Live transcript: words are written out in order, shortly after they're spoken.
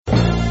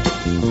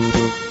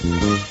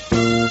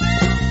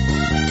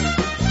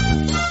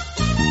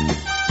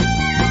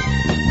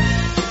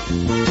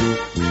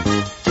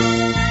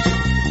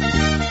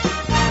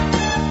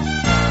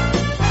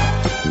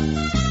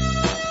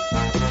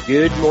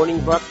Good morning,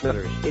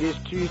 Bucknutters. It is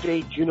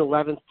Tuesday, June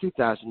 11th,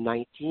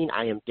 2019.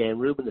 I am Dan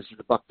Rubin. This is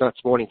the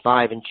Bucknuts Morning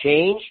 5 and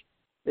change.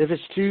 If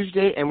it's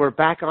Tuesday and we're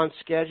back on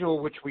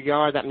schedule, which we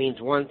are, that means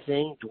one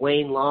thing.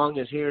 Duane Long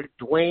is here.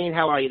 Duane,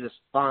 how are you this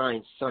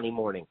fine, sunny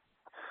morning?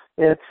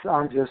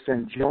 I'm just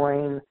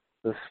enjoying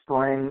the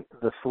spring,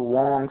 this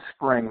long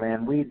spring,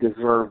 man. We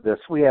deserve this.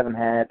 We haven't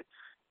had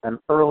an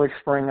early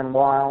spring in a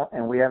while,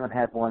 and we haven't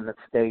had one that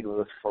stayed with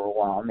us for a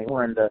while. I mean,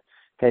 we're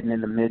heading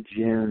into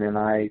mid-June,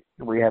 and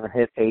we haven't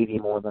hit 80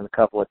 more than a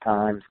couple of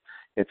times.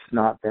 It's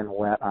not been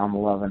wet. I'm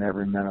loving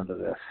every minute of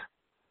this.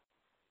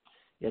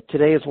 Yeah,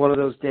 today is one of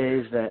those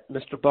days that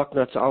Mr.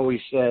 Bucknuts always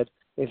said,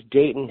 if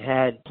Dayton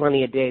had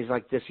plenty of days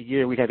like this a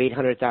year, we'd have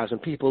 800,000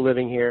 people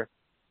living here.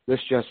 This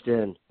just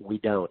in, we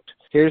don't.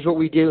 Here's what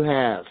we do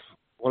have.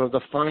 One of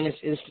the finest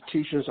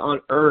institutions on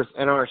earth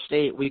in our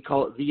state. We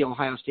call it the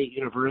Ohio State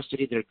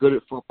University. They're good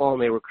at football,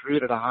 and they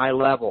recruit at a high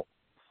level.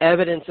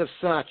 Evidence of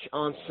such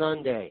on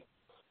Sunday.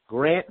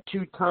 Grant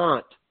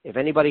Toutant. If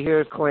anybody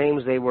here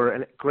claims they were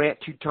a Grant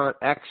Toutant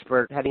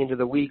expert heading into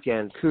the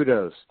weekend,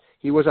 kudos.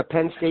 He was a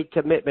Penn State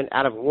commitment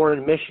out of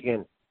Warren,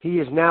 Michigan. He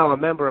is now a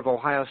member of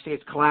Ohio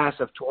State's class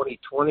of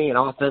 2020, an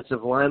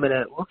offensive lineman,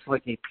 and it looks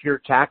like a pure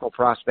tackle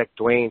prospect,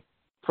 Duane.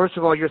 First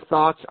of all, your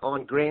thoughts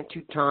on Grant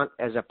Toutant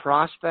as a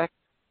prospect,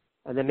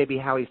 and then maybe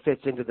how he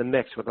fits into the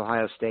mix with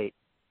Ohio State.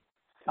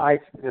 I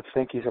just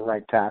think he's a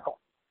right tackle.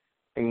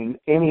 I mean,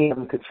 any of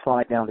them could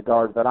slide down the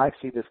guard, but I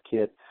see this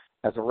kid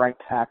as a right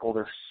tackle.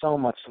 There's so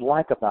much to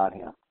like about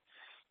him.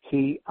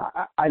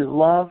 I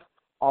love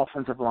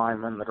offensive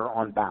linemen that are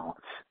on balance.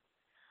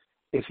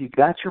 If you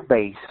got your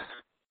base,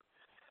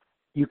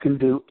 you can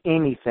do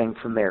anything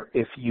from there.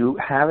 If you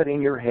have it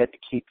in your head to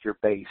keep your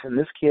base. And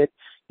this kid,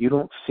 you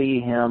don't see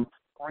him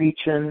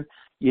reaching.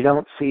 You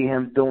don't see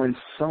him doing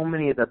so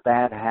many of the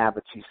bad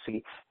habits you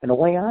see. And the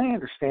way I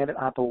understand it,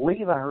 I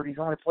believe I heard he's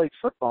only played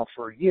football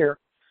for a year.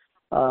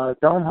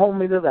 Don't hold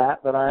me to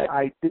that, but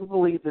I do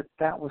believe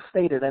that was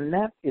stated, and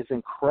that is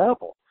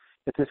incredible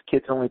that this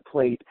kid's only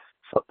played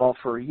football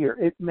for a year.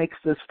 It makes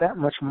this that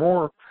much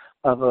more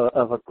of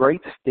a great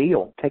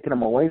steal, taking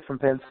him away from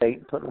Penn State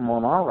and putting him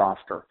on our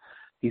roster.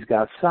 He's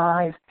got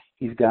size,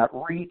 he's got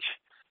reach,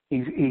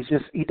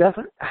 he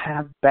doesn't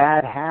have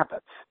bad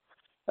habits.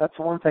 That's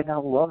one thing I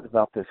loved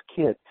about this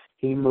kid.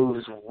 He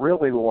moves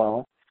really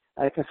well.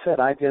 Like I said,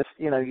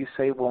 you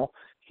say, well,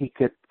 he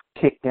could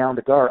kick down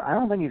the guard. I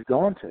don't think he's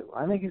going to.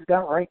 I think he's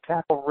got right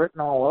tackle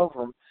written all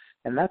over him,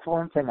 and that's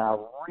one thing I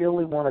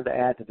really wanted to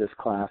add to this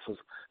class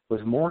was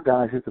more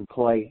guys who can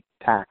play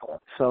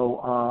tackle. So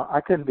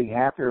I couldn't be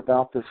happier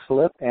about this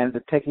flip, and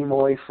to take him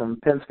away from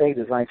Penn State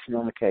is icing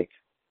on the cake.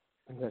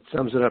 That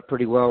sums it up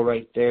pretty well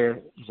right there.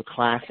 He's a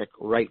classic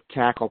right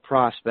tackle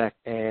prospect,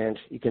 and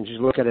you can just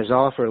look at his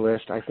offer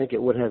list. I think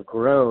it would have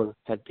grown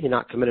had he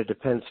not committed to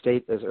Penn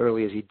State as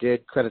early as he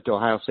did. Credit to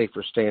Ohio State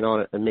for staying on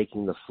it and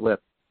making the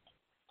flip.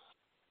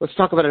 Let's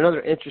talk about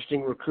another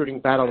interesting recruiting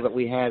battle that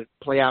we had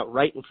play out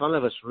right in front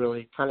of us,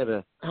 really.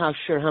 I'm not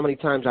sure how many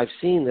times I've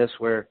seen this,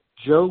 where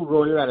Joe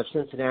Royer out of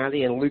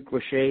Cincinnati and Luke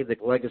Lachey, the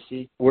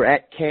legacy, were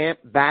at camp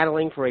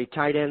battling for a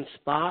tight end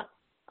spot.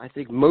 I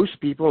think most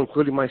people,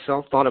 including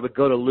myself, thought it would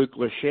go to Luke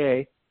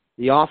Lachey.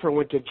 The offer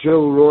went to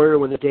Joe Royer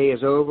when the day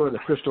is over, and the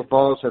crystal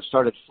balls have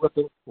started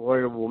flipping.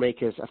 Royer will make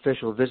his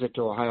official visit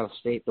to Ohio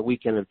State the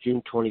weekend of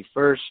June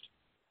 21st.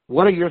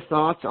 What are your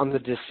thoughts on the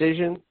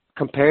decision?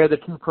 Compare the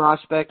two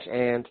prospects,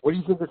 and what do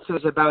you think it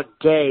says about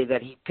Day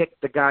that he picked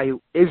the guy who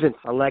isn't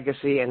a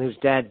legacy and whose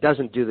dad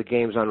doesn't do the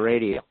games on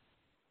radio?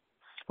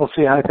 Well,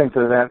 see, I think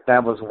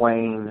that was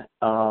weighing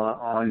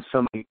on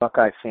so many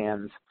Buckeye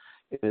fans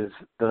is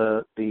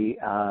the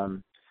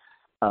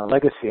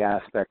legacy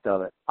aspect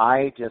of it.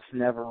 I just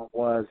never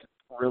was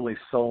really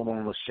sold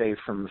on Lachey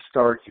from the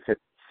start. You could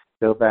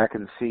go back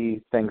and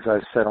see things I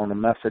said on the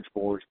message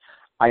boards.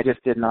 I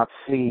just did not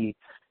see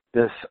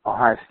this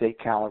Ohio State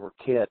caliber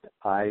kid.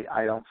 I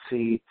don't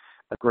see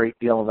a great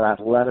deal of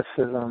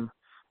athleticism.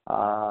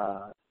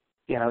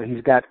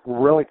 He's got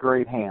really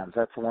great hands.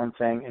 That's one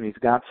thing, and he's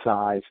got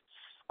size.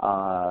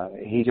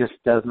 He just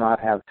does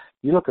not have.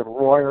 You look at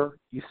Royer,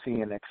 you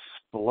see an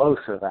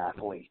explosive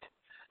athlete.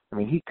 I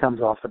mean, he comes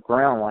off the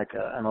ground like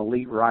an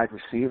elite wide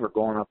receiver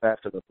going up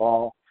after the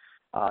ball.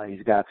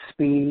 He's got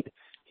speed.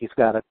 He's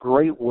got a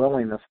great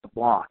willingness to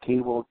block. He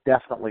will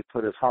definitely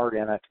put his heart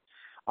in it.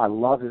 I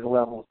love his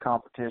level of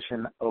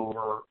competition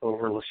over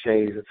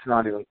Lachey's. It's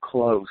not even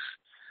close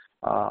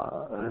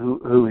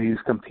who he's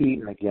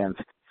competing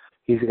against.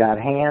 He's got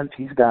hands.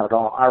 He's got it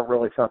all. I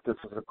really thought this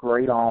was a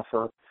great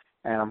offer,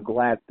 and I'm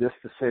glad this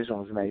decision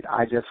was made.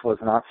 I just was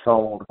not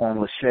sold on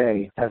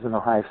Lachey as an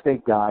Ohio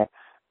State guy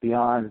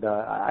beyond,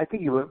 I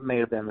think he may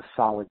have been a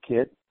solid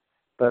kid,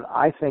 but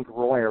I think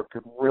Royer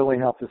could really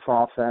help this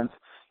offense.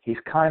 He's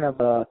kind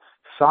of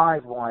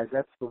size-wise,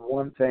 that's the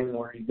one thing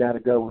where you got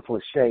to go with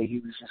Lachey. He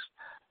was just,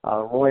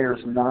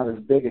 Royer's not as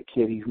big a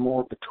kid. He's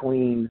more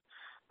between,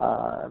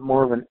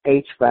 more of an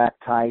H-back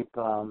type.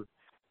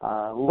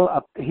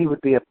 He would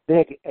be a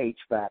big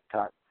H-back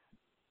type.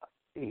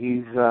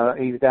 He's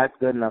got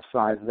good enough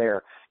size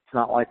there. It's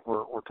not like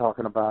we're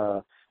talking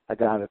about a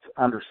guy that's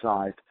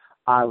undersized.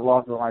 I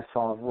loved what I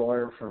saw of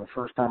Royer from the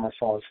first time I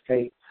saw his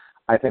tape.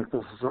 I think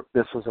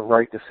this was a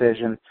right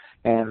decision,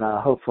 and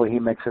hopefully he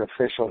makes it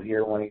official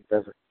here when he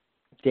does it.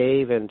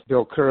 Dave and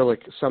Bill Kurlick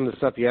summed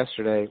this up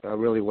yesterday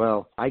really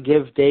well. I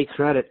give Dave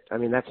credit. I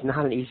mean, that's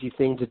not an easy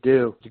thing to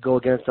do, to go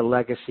against a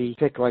legacy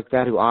pick like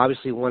that who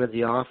obviously wanted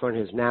the offer and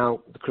has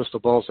now, the crystal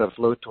balls have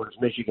flowed towards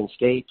Michigan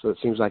State, so it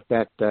seems like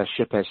that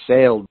ship has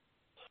sailed.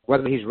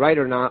 Whether he's right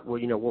or not,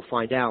 well, we'll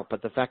find out.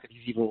 But the fact that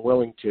he's even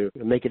willing to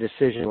make a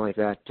decision like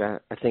that,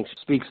 I think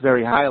speaks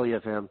very highly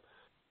of him.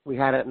 We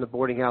had it in the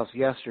boarding house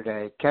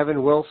yesterday.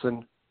 Kevin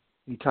Wilson,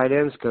 the tight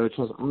ends coach,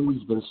 has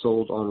always been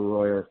sold on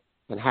Royer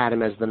and had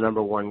him as the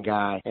number one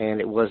guy. And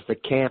it was the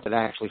camp that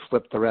actually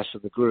flipped the rest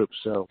of the group.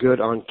 So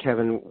good on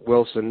Kevin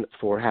Wilson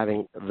for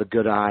having the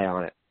good eye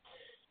on it.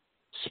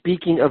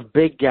 Speaking of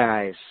big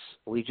guys,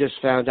 we just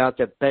found out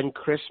that Ben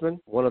Chrisman,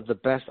 one of the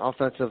best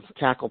offensive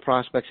tackle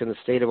prospects in the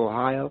state of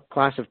Ohio,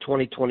 class of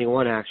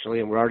 2021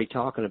 actually, and we're already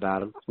talking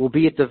about him, will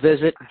be at the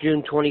visit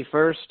June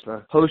 21st.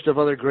 A host of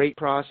other great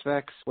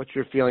prospects. What's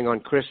your feeling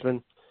on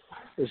Chrisman?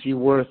 Is he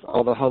worth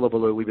all the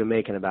hullabaloo we've been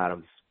making about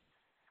him?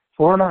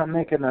 We're not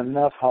making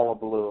enough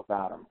hullabaloo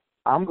about him.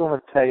 I'm going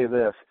to tell you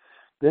this.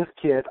 This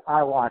kid,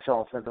 I watch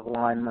offensive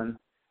linemen.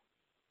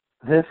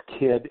 This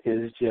kid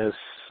is just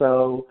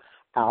so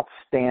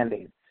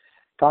outstanding.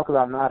 Talk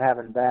about not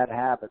having bad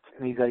habits.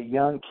 And he's a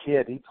young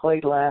kid. He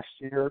played last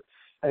year.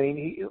 I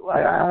mean,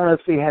 I don't know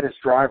if he had his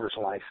driver's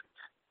license.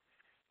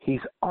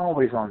 He's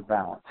always on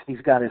balance.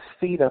 He's got his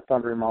feet up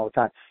under him all the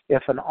time.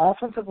 If an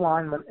offensive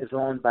lineman is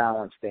on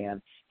balance,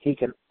 Dan, he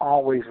can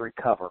always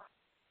recover.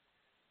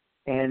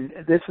 And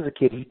this is a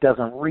kid, he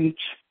doesn't reach.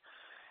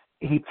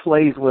 He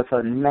plays with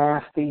a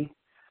nasty.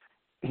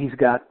 He's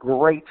got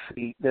great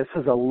feet. This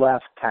is a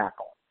left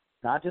tackle,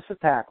 not just a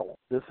tackle.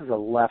 This is a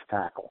left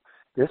tackle.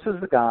 This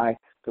is the guy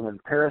that when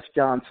Paris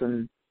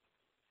Johnson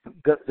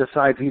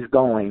decides he's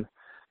going,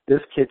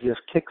 this kid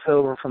just kicks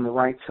over from the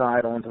right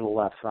side onto the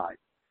left side.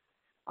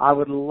 I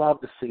would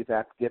love to see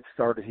that get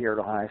started here at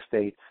Ohio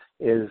State,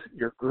 is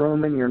you're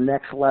grooming your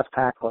next left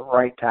tackle at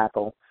right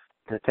tackle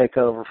to take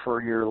over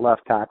for your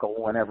left tackle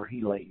whenever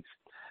he leaves.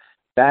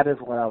 That is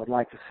what I would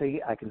like to see.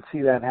 I can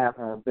see that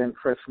happening with Ben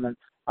Chrisman.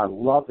 I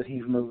love that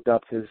he's moved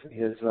up his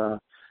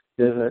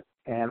visit,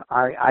 and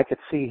I could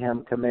see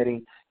him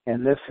committing.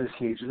 And this is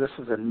huge. This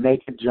is a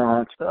naked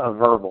jaunt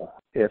verbal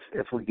if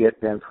we get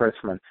Ben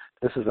Chrisman.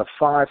 This is a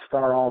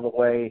 5-star all the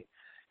way.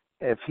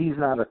 If he's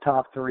not a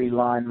top 3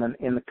 lineman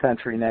in the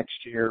country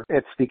next year,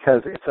 it's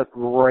because it's a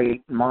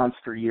great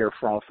monster year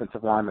for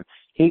offensive linemen.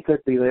 He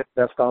could be the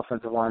best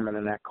offensive lineman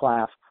in that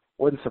class.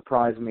 Wouldn't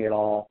surprise me at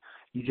all.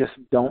 You just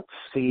don't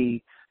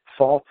see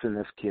faults in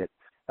this kid.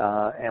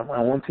 And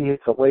once he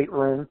hits the weight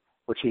room,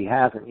 which he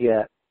hasn't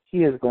yet,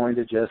 he is going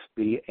to just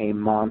be a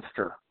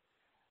monster.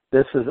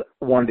 This is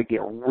one to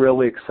get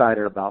really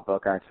excited about,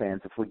 Buckeye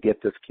fans, if we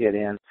get this kid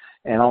in.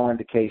 And all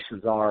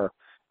indications are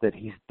that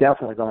he's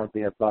definitely going to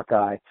be a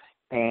Buckeye,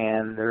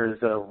 and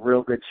there's a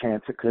real good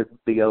chance it could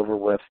be over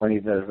with when he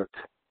visits.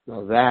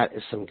 Well, that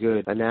is some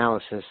good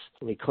analysis.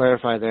 Let me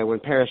clarify there. When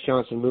Paris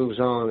Johnson moves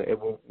on,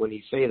 when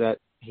he say that,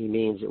 he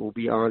means it will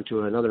be on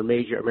to another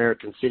major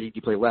American city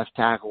to play left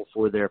tackle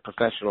for their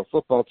professional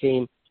football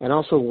team. And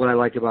also what I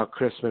like about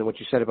Chrisman, what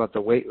you said about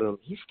the weight room,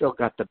 he's still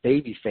got the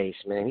baby face,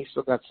 man. He's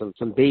still got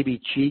some baby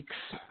cheeks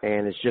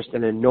and is just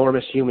an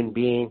enormous human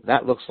being.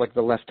 That looks like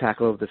the left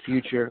tackle of the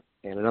future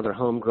and another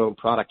homegrown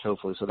product,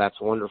 hopefully, so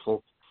that's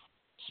wonderful.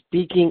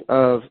 Speaking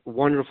of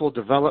wonderful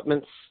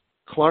developments,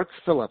 Clark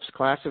Phillips,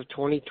 class of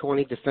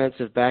 2020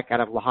 defensive back out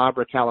of La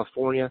Habra,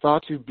 California,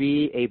 thought to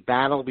be a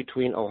battle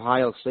between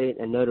Ohio State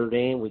and Notre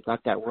Dame. We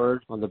got that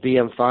word on the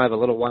BM5 a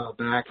little while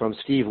back from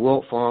Steve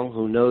Wiltfong,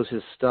 who knows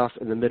his stuff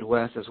in the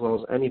Midwest as well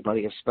as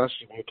anybody,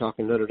 especially when you're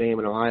talking Notre Dame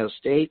and Ohio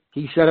State.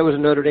 He said it was a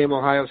Notre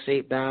Dame-Ohio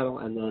State battle,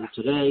 and then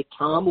today,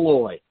 Tom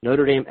Loy,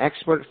 Notre Dame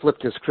expert,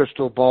 flipped his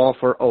crystal ball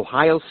for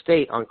Ohio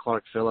State on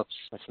Clark Phillips.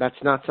 That's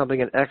not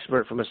something an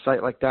expert from a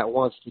site like that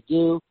wants to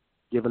do.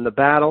 Given the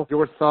battle,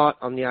 your thought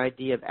on the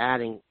idea of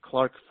adding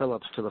Clark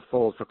Phillips to the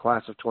fold for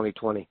class of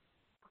 2020?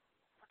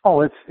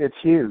 Oh, it's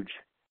huge.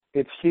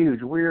 It's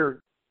huge. We're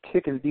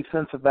kicking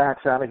defensive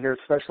backs out of here,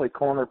 especially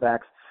cornerbacks,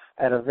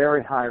 at a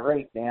very high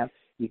rate, Dan.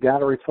 You got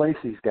to replace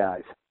these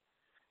guys.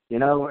 You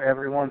know,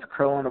 everyone's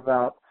crowing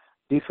about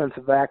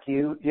defensive back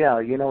U.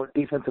 Yeah, you know what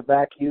defensive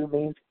back U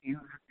means?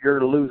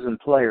 You're losing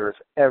players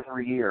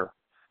every year.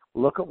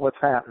 Look at what's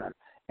happening.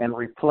 And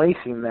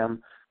replacing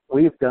them,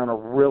 we've done a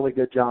really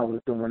good job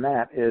of doing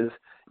that, is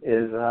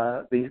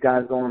these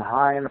guys going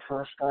high in the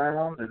first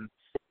round, and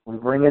we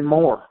bring in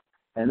more.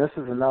 And this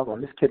is another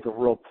one. This kid's a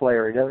real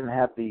player. He doesn't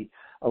have the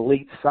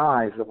elite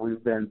size that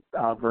we've been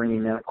bringing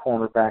in at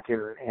cornerback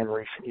in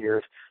recent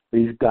years, but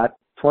he's got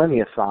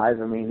plenty of size.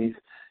 I mean,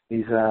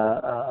 he's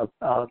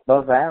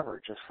above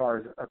average as far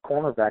as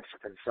cornerbacks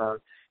are concerned.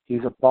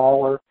 He's a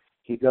baller.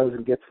 He goes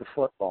and gets the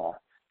football.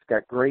 He's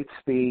got great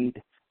speed,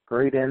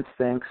 great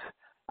instincts,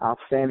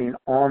 outstanding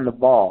on the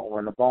ball.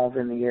 When the ball's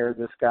in the air,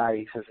 this guy,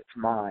 he says, it's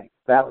mine.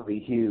 That would be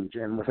huge.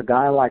 And with a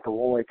guy like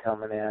Lachey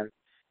coming in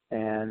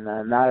and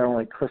not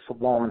only crystal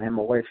balling him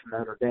away from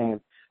Notre Dame,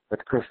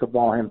 but crystal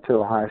ball him to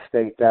Ohio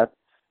State. That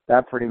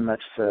pretty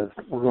much says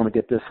we're going to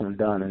get this one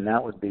done, and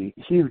that would be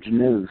huge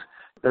news.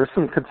 There's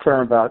some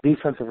concern about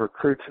defensive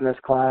recruits in this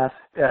class.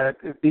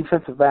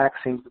 Defensive back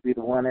seems to be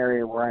the one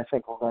area where I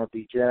think we're going to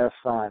be just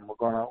fine. We're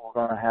going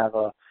to have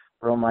a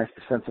real nice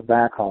defensive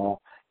back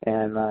haul,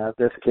 and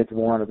this kid's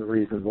one of the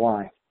reasons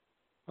why.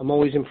 I'm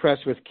always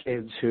impressed with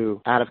kids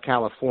who, out of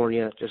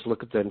California, just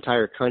look at the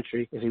entire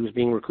country. If he was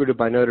being recruited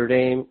by Notre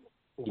Dame,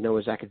 you know,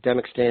 his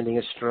academic standing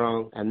is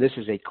strong, and this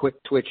is a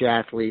quick-twitch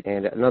athlete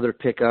and another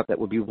pickup that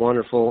would be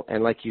wonderful.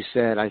 And like you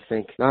said, I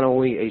think not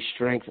only a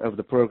strength of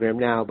the program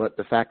now, but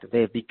the fact that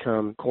they have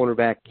become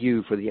cornerback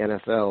U for the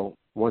NFL,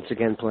 once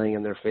again playing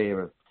in their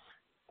favor.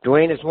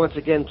 Duane has once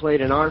again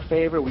played in our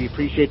favor. We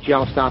appreciate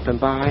y'all stopping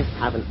by.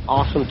 Have an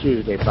awesome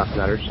Tuesday,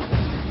 Bucknutters.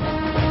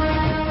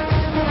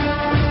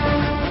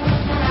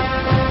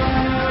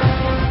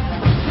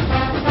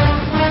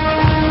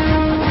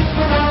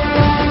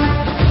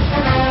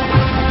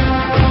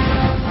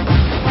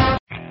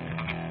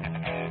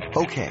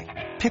 Okay,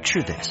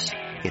 picture this.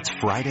 It's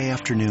Friday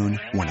afternoon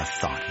when a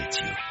thought hits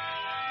you.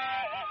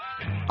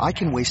 I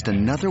can waste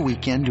another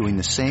weekend doing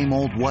the same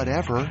old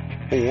whatever,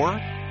 or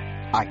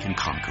I can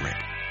conquer it.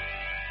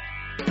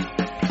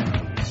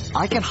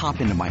 I can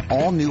hop into my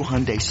all-new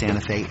Hyundai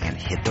Santa Fe and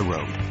hit the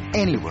road.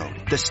 Any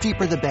road. The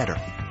steeper the better.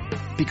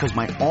 Because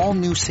my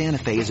all-new Santa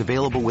Fe is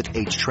available with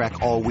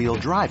H-Track all-wheel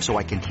drive, so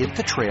I can hit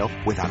the trail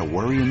without a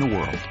worry in the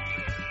world.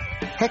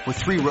 Heck, with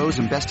 3 rows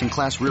and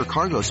best-in-class rear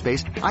cargo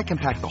space, I can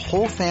pack the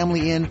whole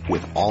family in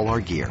with all our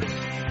gear.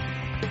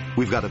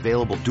 We've got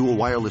available dual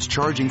wireless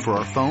charging for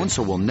our phones,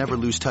 so we'll never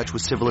lose touch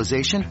with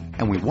civilization,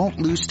 and we won't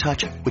lose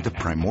touch with the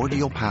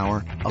primordial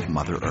power of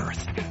Mother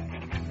Earth.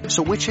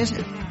 So which is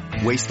it?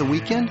 Waste the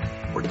weekend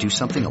or do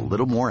something a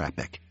little more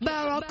epic?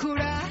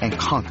 And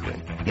conquer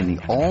it in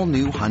the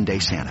all-new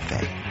Hyundai Santa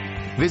Fe.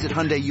 Visit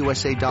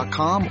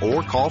HyundaiUSA.com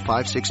or call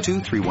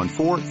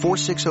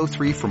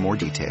 562-314-4603 for more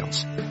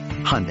details.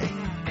 Hyundai.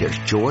 There's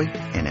joy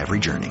in every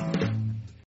journey.